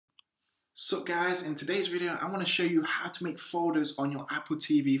So guys, in today's video I want to show you how to make folders on your Apple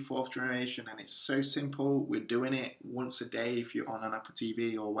TV 4th generation, and it's so simple. We're doing it once a day if you're on an Apple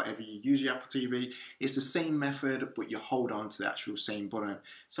TV or whatever you use your Apple TV. It's the same method, but you hold on to the actual same button.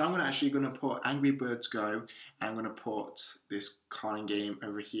 So I'm actually going to put Angry Birds Go and I'm going to put this karting game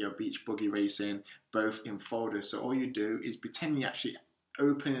over here, Beach Buggy Racing, both in folders. So all you do is pretend you actually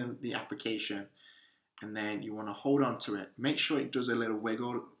open the application, and then you want to hold on to it. Make sure it does a little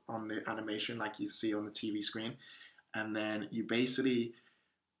wiggle on the animation like you see on the TV screen, and then you basically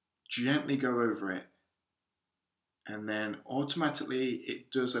gently go over it, and then automatically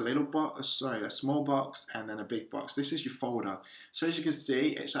it does a little box, a small box and then a big box. This is your folder. So as you can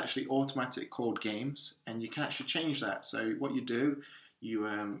see, it's actually automatic called games, and you can actually change that. So what you do, you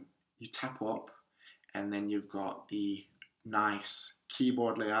tap up, and then you've got the nice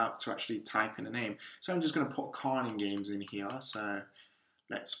keyboard layout to actually type in a name. So I'm just going to put karting games in here. So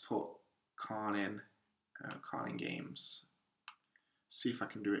let's put karting games. See if I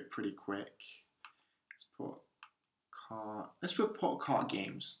can do it pretty quick. Let's put kart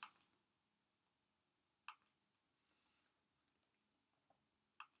games.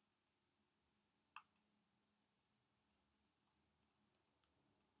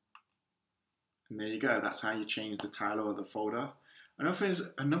 And there you go, that's how you change the title of the folder.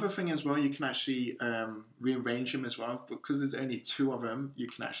 Another thing as well, you can actually rearrange them as well. Because there's only two of them, you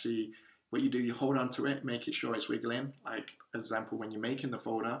can actually, what you do, you hold on to it, make it sure it's wiggling. Like, example, when you're making the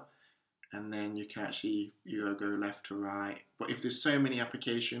folder, and then you can actually, go left to right. But if there's so many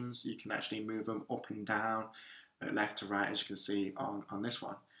applications, you can actually move them up and down, left to right, as you can see on this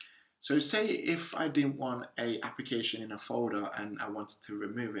one. So say if I didn't want an application in a folder and I wanted to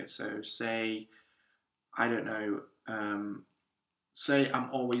remove it. So say, I don't know, say I'm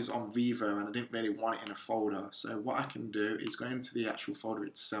always on Vivo and I didn't really want it in a folder. So what I can do is go into the actual folder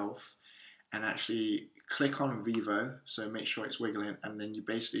itself and actually click on Vivo, so make sure it's wiggling, and then you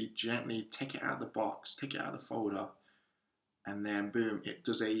basically gently take it out of the box, take it out of the folder, and then boom, it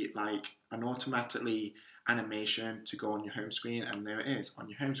does an automatically animation to go on your home screen, and there it is on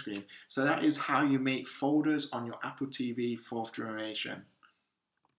your home screen. So that is how you make folders on your Apple TV 4th generation.